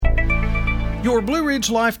Your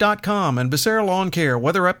BlueRidgeLife.com and Becerra Lawncare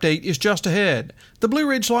weather update is just ahead. The Blue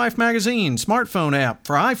Ridge Life magazine smartphone app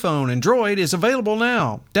for iPhone and Droid is available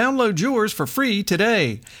now. Download yours for free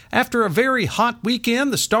today. After a very hot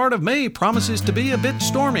weekend, the start of May promises to be a bit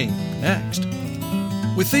stormy. Next.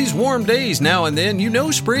 With these warm days now and then, you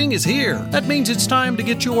know spring is here. That means it's time to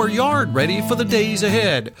get your yard ready for the days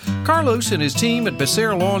ahead. Carlos and his team at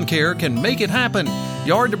Becerra Lawn Care can make it happen.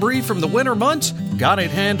 Yard debris from the winter months? Got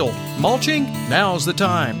it handled. Mulching? Now's the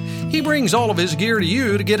time. He brings all of his gear to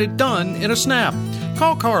you to get it done in a snap.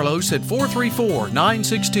 Call Carlos at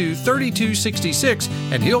 434-962-3266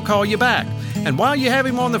 and he'll call you back. And while you have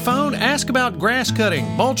him on the phone, ask about grass cutting,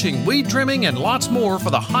 mulching, weed trimming, and lots more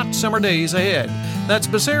for the hot summer days ahead. That's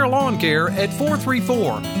Becerra Lawn Care at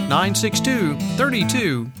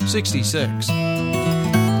 434-962-3266.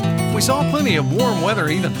 We saw plenty of warm weather,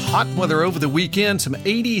 even hot weather over the weekend, some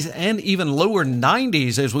 80s and even lower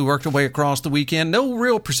 90s as we worked our way across the weekend. No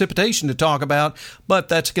real precipitation to talk about, but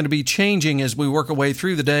that's going to be changing as we work our way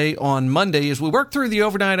through the day on Monday. As we work through the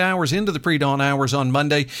overnight hours into the pre-dawn hours on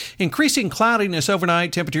Monday, increasing cloudiness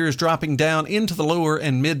overnight, temperatures dropping down into the lower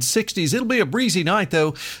and mid-60s. It'll be a breezy night,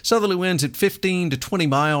 though. Southerly winds at 15 to 20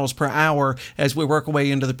 miles per hour as we work our way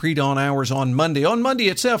into the pre-dawn hours on Monday. On Monday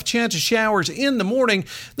itself, chance of showers in the morning,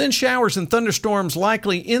 then showers and thunderstorms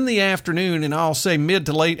likely in the afternoon, and I'll say mid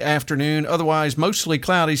to late afternoon. Otherwise, mostly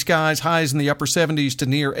cloudy skies, highs in the upper 70s to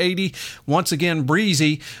near 80. Once again,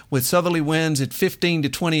 breezy with southerly winds at 15 to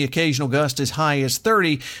 20, occasional gusts as high as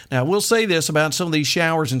 30. Now, we'll say this about some of these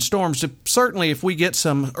showers and storms. Certainly, if we get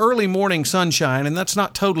some early morning sunshine, and that's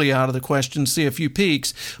not totally out of the question, see a few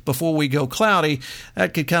peaks before we go cloudy,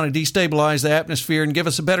 that could kind of destabilize the atmosphere and give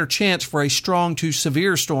us a better chance for a strong to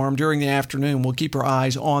severe storm during the afternoon. We'll keep our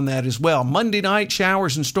eyes on that as well. Monday night,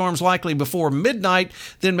 showers and storms likely before midnight,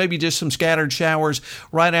 then maybe just some scattered showers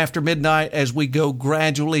right after midnight as we go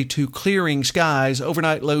gradually to clearing skies.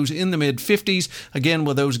 Overnight lows in the mid-50s, again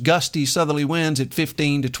with those gusty southerly winds at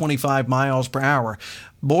 15 to 25 miles per hour.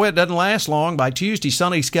 Boy, it doesn't last long. By Tuesday,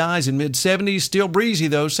 sunny skies in mid-70s. Still breezy,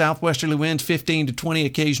 though. Southwesterly winds 15 to 20,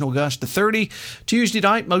 occasional gust to 30. Tuesday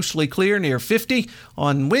night, mostly clear near 50.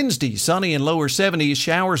 On Wednesday, sunny and lower 70s.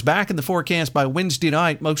 Showers back in the forecast by Wednesday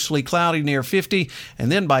night, mostly cloudy near 50.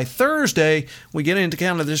 And then by Thursday, we get into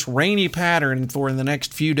kind of this rainy pattern for in the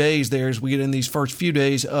next few days there as we get in these first few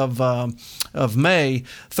days of May.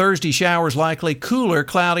 Thursday, showers likely, cooler,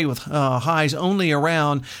 cloudy with highs only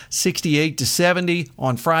around 68 to 70.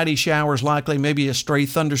 On Friday, showers likely, maybe a stray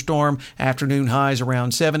thunderstorm. Afternoon highs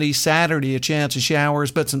around 70. Saturday, a chance of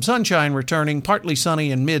showers, but some sunshine returning, partly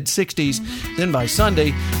sunny in mid-60s. Then by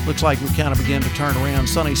Sunday, looks like we kind of begin to turn around.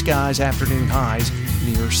 Sunny skies, afternoon highs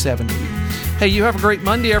near 70. Hey, you have a great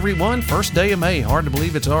Monday, everyone. First day of May. Hard to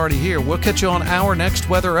believe it's already here. We'll catch you on our next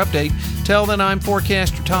weather update. Till then, I'm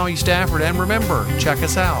forecaster Tommy Stafford, and remember, check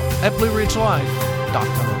us out at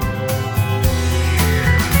BlueRidgeLife.com.